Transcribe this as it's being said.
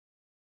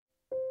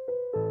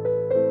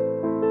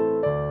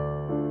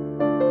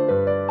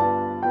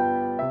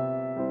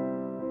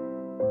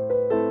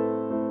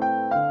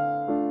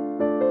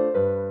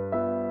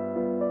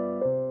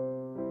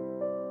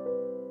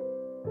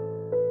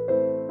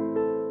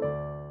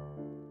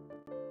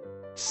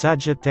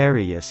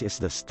Sagittarius is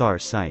the star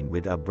sign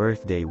with a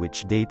birthday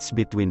which dates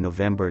between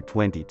November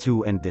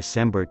 22 and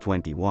December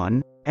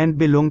 21, and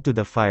belong to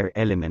the fire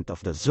element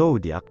of the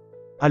zodiac,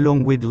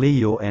 along with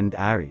Leo and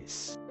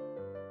Aries.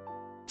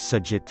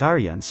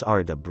 Sagittarians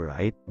are the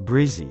bright,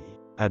 breezy,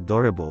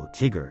 adorable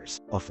tigers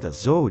of the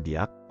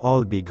zodiac,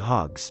 all big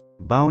hugs,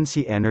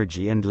 bouncy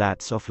energy and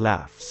lots of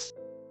laughs.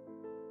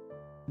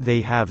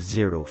 They have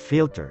zero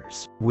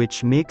filters,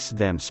 which makes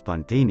them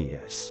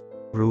spontaneous,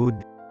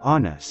 rude,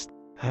 honest,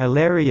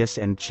 hilarious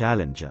and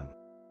challenging.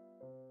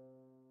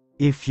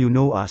 If you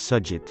know a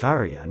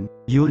Sagittarian,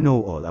 you'll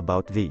know all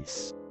about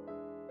these.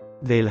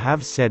 They'll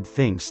have said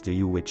things to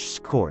you which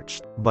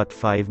scorched, but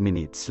 5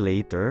 minutes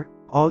later,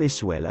 all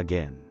is well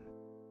again.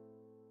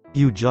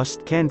 You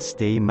just can't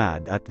stay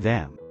mad at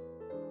them.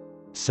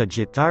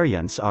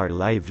 Sagittarians are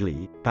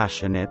lively,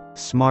 passionate,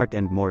 smart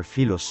and more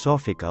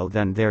philosophical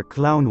than their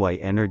clown-y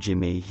energy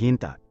may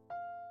hint at.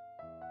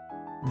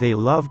 They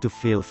love to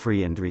feel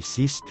free and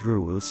resist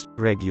rules,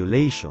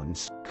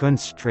 regulations,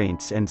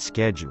 constraints and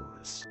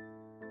schedules.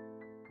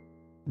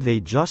 They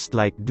just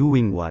like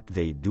doing what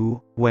they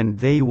do, when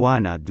they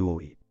wanna do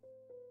it.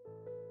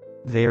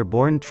 They're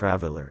born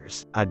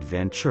travelers,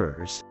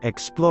 adventurers,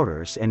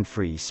 explorers and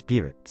free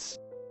spirits.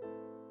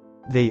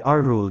 They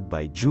are ruled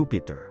by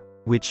Jupiter,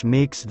 which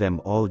makes them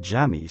all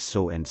jammy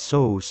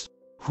so-and-sos,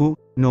 who,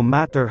 no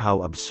matter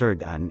how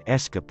absurd an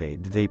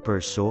escapade they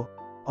pursue,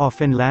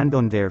 often land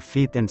on their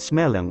feet and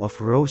smelling of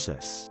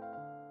roses.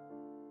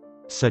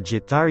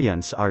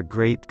 Sagittarians are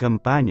great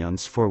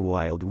companions for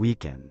wild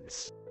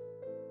weekends.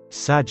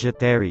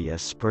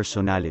 Sagittarius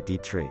personality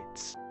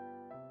traits.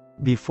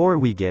 Before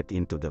we get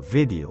into the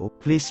video,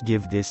 please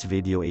give this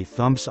video a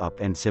thumbs up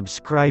and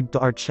subscribe to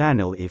our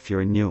channel if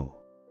you're new.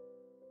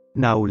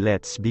 Now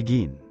let's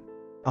begin.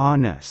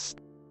 Honest.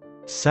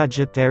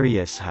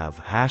 Sagittarius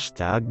have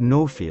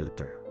 #no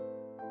filter.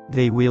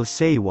 They will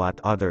say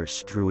what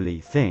others truly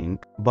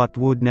think, but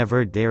would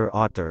never dare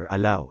utter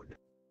aloud.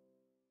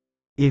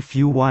 If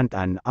you want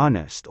an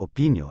honest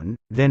opinion,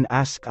 then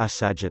ask a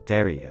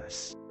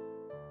Sagittarius.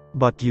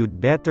 But you'd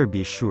better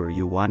be sure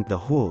you want the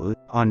whole,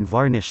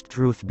 unvarnished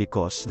truth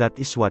because that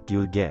is what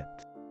you'll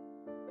get.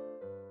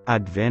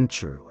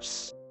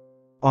 Adventurous.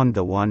 On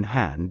the one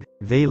hand,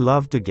 they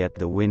love to get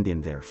the wind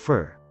in their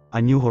fur,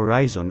 a new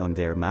horizon on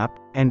their map,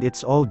 and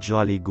it's all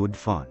jolly good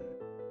fun.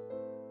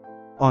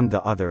 On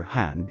the other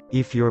hand,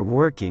 if you're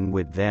working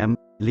with them,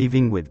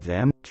 living with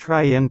them,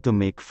 trying to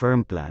make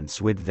firm plans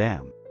with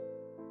them,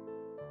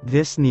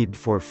 this need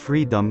for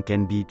freedom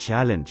can be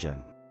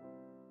challenging.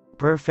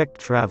 Perfect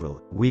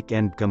travel,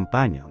 weekend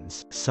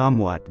companions,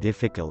 somewhat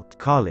difficult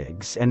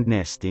colleagues and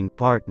nesting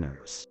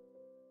partners.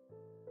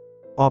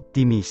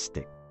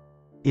 Optimistic.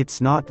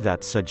 It's not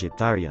that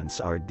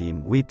Sagittarians are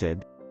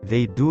dim-witted,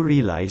 they do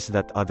realize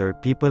that other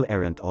people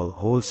aren't all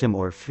wholesome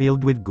or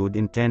filled with good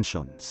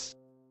intentions.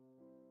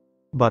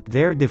 But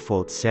their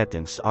default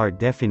settings are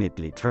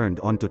definitely turned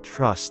on to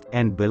trust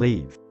and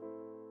believe.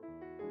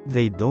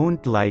 They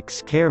don't like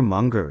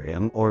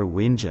scaremongering or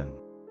whinging.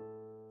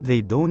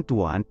 They don't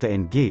want to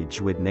engage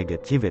with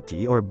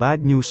negativity or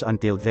bad news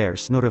until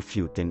there's no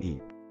refuting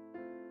it.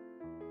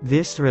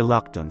 This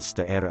reluctance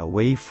to err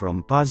away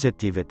from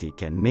positivity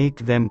can make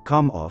them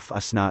come off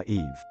as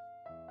naive.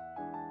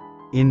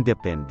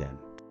 Independent.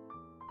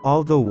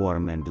 Although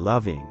warm and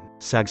loving,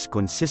 Sags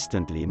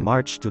consistently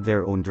march to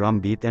their own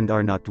drumbeat and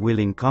are not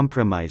willing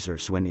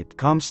compromisers when it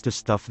comes to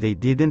stuff they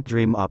didn't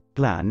dream up,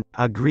 plan,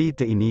 agree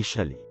to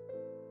initially.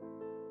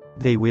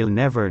 They will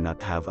never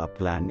not have a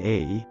plan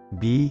A,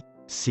 B,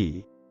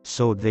 C,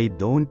 so they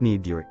don't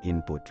need your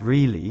input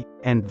really,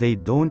 and they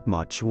don't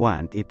much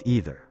want it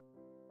either.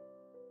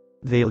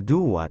 They'll do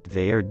what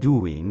they're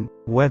doing,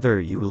 whether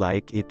you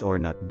like it or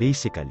not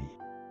basically,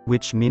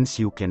 which means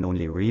you can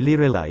only really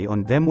rely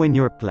on them when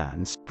your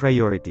plans,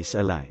 priorities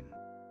align.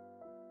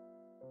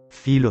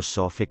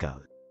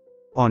 Philosophical.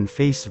 On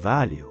face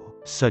value,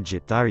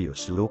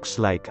 Sagittarius looks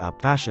like a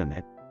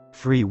passionate,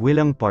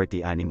 free-willing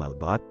party animal,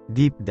 but,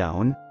 deep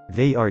down,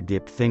 they are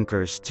deep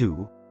thinkers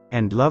too,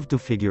 and love to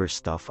figure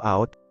stuff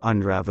out,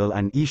 unravel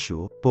an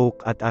issue,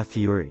 poke at a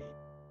theory.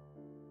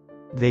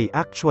 They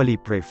actually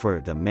prefer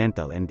the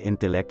mental and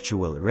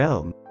intellectual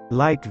realm,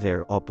 like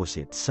their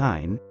opposite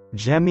sign,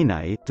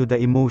 Gemini, to the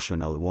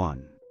emotional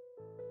one.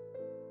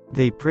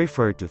 They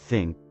prefer to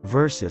think,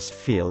 versus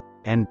feel,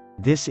 and,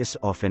 this is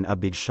often a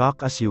big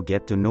shock as you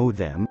get to know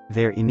them,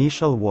 their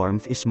initial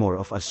warmth is more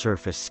of a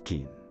surface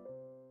skin.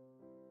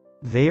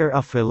 They're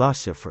a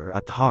philosopher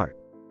at heart.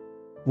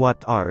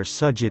 What are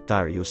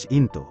Sagittarius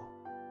into?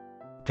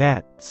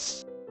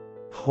 Pets.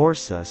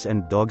 Horses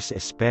and dogs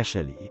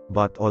especially,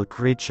 but all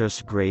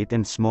creatures great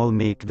and small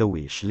make the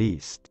wish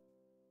list.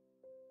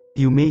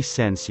 You may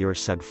sense your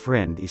Sag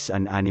friend is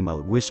an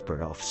animal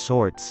whisperer of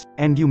sorts,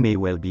 and you may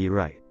well be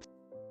right.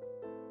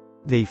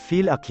 They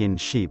feel a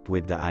kinship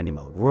with the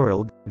animal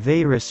world,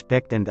 they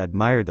respect and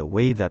admire the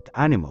way that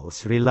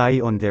animals rely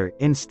on their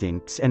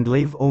instincts and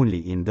live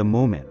only in the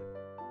moment.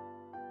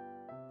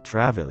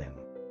 Traveling.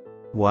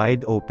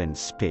 Wide open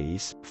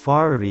space,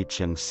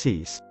 far-reaching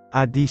seas,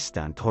 a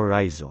distant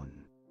horizon.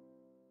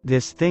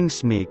 These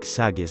things make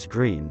Sagittarius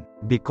green,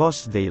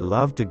 because they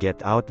love to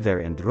get out there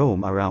and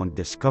roam around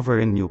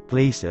discovering new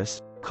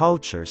places,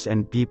 cultures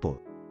and people.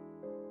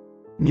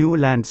 New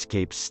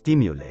landscapes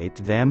stimulate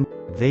them,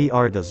 they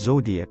are the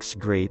zodiac's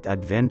great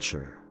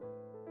adventure.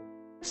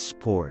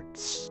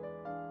 Sports.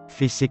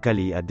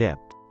 Physically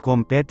adept,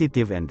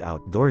 competitive and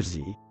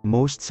outdoorsy,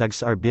 most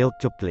Sags are built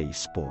to play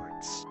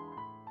sports.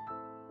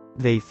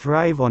 They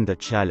thrive on the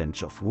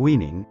challenge of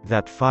winning,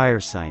 that fire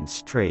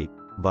signs trait,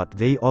 but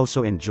they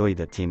also enjoy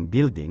the team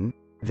building.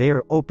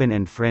 Their open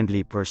and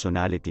friendly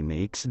personality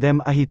makes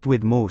them a hit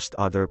with most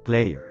other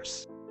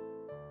players.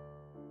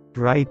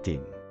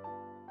 Writing.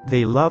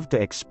 They love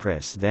to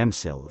express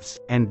themselves,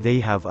 and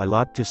they have a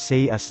lot to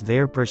say as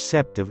they're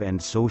perceptive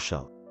and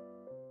social.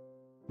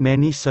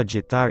 Many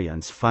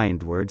Sagittarians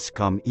find words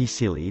come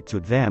easily to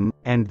them,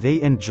 and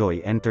they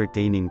enjoy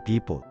entertaining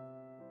people.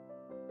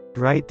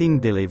 Writing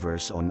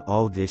delivers on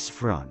all these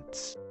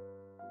fronts.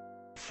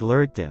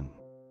 Flirting.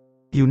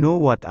 You know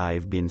what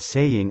I've been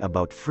saying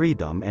about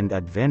freedom and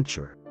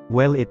adventure,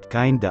 well it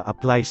kinda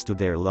applies to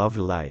their love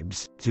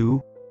lives,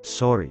 too,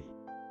 sorry.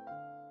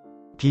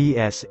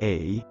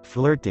 PSA,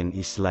 flirting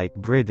is like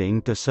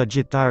breathing to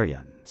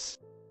Sagittarians.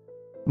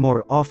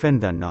 More often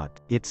than not,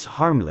 it's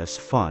harmless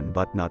fun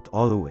but not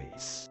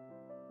always.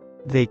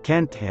 They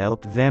can't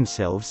help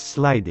themselves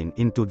sliding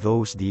into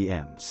those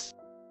DMs.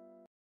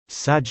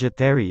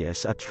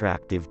 Sagittarius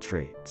attractive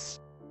traits.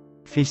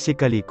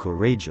 Physically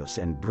courageous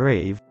and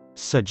brave,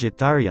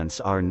 Sagittarians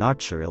are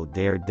natural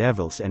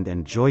daredevils and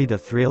enjoy the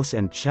thrills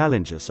and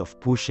challenges of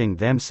pushing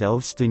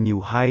themselves to new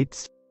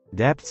heights,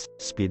 depths,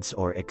 speeds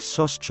or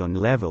exhaustion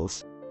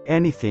levels.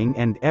 Anything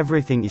and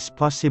everything is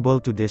possible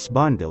to this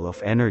bundle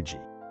of energy.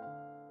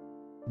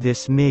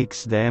 This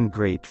makes them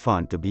great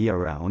fun to be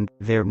around.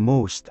 Their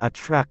most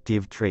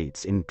attractive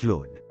traits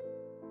include: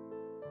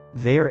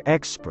 they're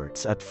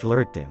experts at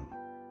flirting.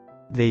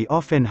 They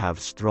often have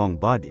strong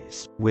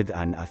bodies, with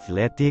an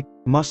athletic,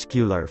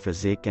 muscular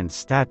physique and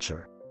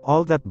stature,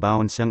 all that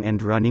bouncing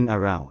and running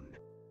around.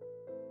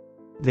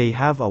 They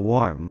have a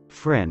warm,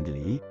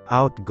 friendly,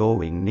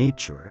 outgoing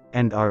nature,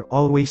 and are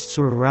always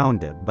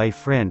surrounded by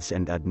friends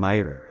and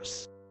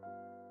admirers.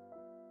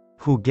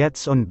 Who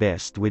gets on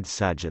best with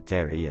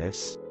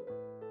Sagittarius?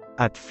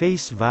 At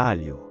face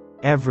value,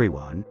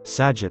 everyone,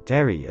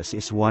 Sagittarius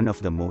is one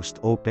of the most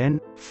open,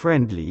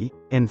 friendly,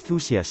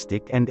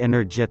 enthusiastic and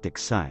energetic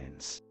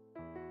signs.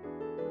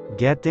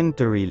 Getting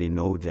to really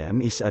know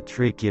them is a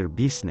trickier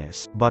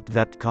business, but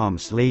that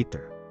comes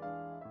later.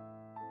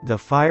 The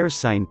fire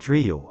sign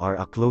trio are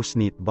a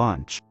close-knit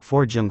bunch,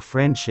 forging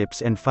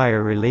friendships and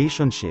fire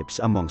relationships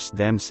amongst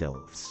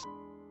themselves.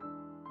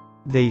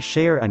 They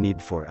share a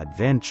need for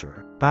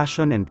adventure,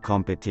 passion and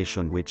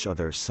competition which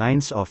other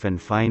signs often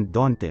find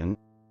daunting,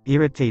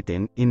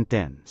 irritating,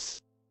 intense.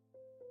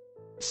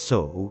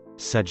 So,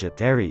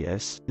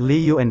 Sagittarius,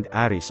 Leo and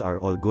Aries are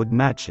all good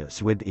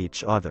matches with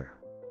each other.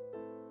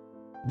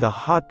 The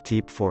hot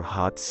tip for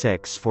hot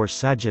sex for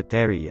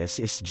Sagittarius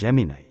is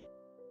Gemini.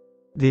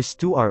 These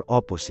two are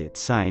opposite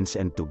signs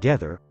and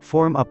together,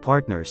 form a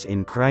partners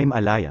in crime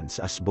alliance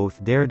as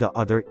both dare the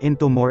other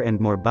into more and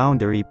more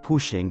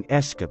boundary-pushing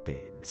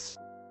escapades.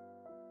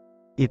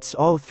 It's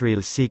all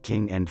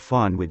thrill-seeking and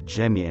fun with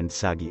Gemini and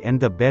Sagi, and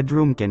the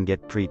bedroom can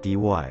get pretty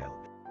wild.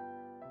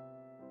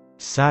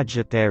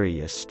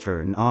 Sagittarius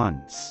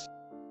turn-ons.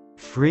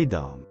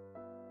 Freedom.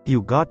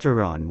 You gotta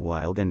run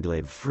wild and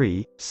live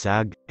free,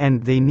 Sag,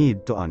 and they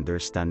need to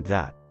understand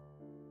that.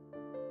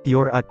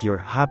 You're at your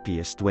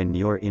happiest when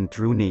you're in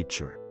true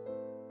nature.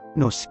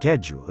 No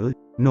schedule,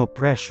 no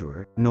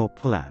pressure, no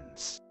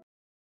plans.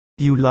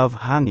 You love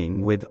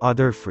hanging with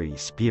other free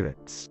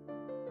spirits.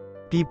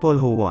 People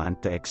who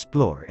want to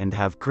explore and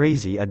have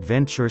crazy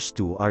adventures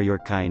too are your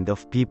kind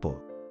of people.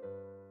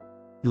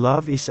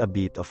 Love is a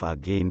bit of a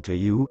game to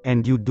you,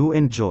 and you do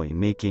enjoy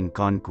making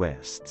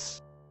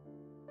conquests.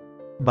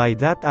 By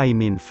that I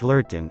mean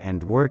flirting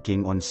and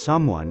working on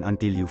someone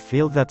until you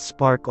feel that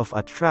spark of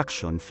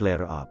attraction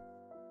flare up.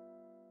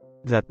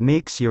 That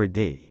makes your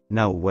day.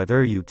 Now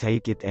whether you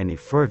take it any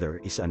further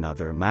is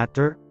another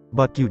matter,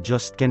 but you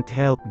just can't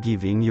help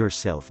giving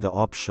yourself the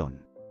option.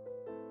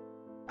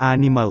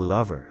 Animal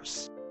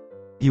lovers.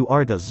 You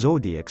are the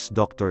zodiac's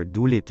Dr.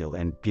 Dolittle,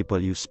 and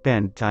people you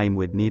spend time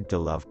with need to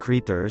love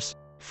critters,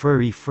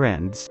 furry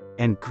friends,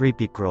 and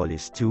creepy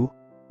crawlies too,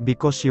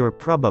 because you're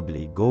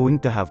probably going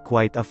to have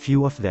quite a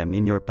few of them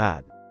in your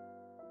path.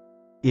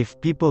 If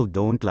people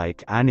don't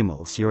like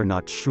animals, you're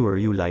not sure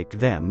you like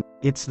them.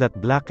 It's that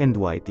black and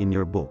white in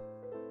your book.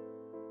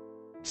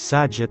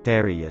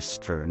 Sagittarius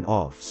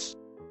turn-offs.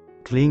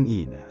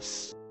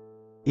 Clinginess.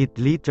 It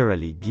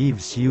literally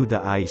gives you the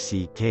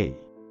ICK.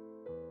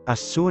 As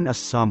soon as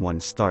someone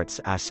starts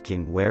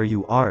asking where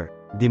you are,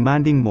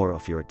 demanding more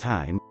of your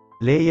time,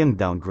 laying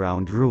down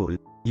ground rule,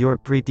 you're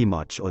pretty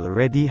much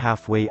already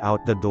halfway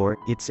out the door.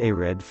 It's a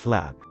red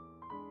flag.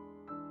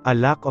 A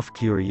lack of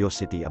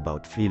curiosity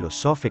about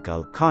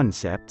philosophical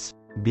concepts,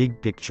 big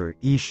picture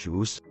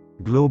issues,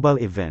 global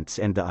events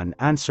and the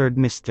unanswered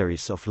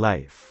mysteries of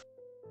life.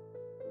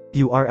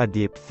 You are a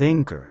deep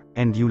thinker,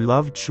 and you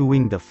love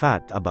chewing the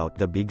fat about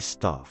the big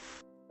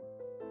stuff.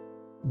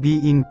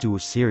 Being too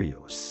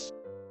serious.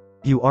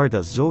 You are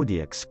the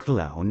zodiac's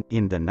clown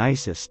in the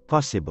nicest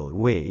possible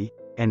way,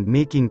 and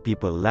making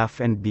people laugh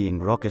and being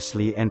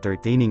raucously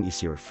entertaining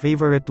is your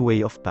favorite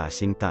way of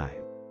passing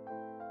time.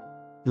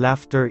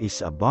 Laughter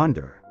is a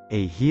bonder,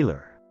 a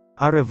healer,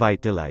 a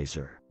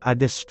revitalizer, a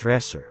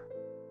distressor.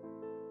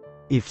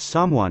 If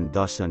someone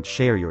doesn't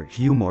share your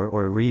humor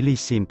or really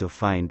seem to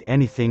find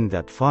anything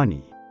that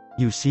funny,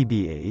 you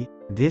CBA,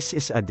 this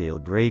is a deal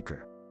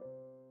breaker.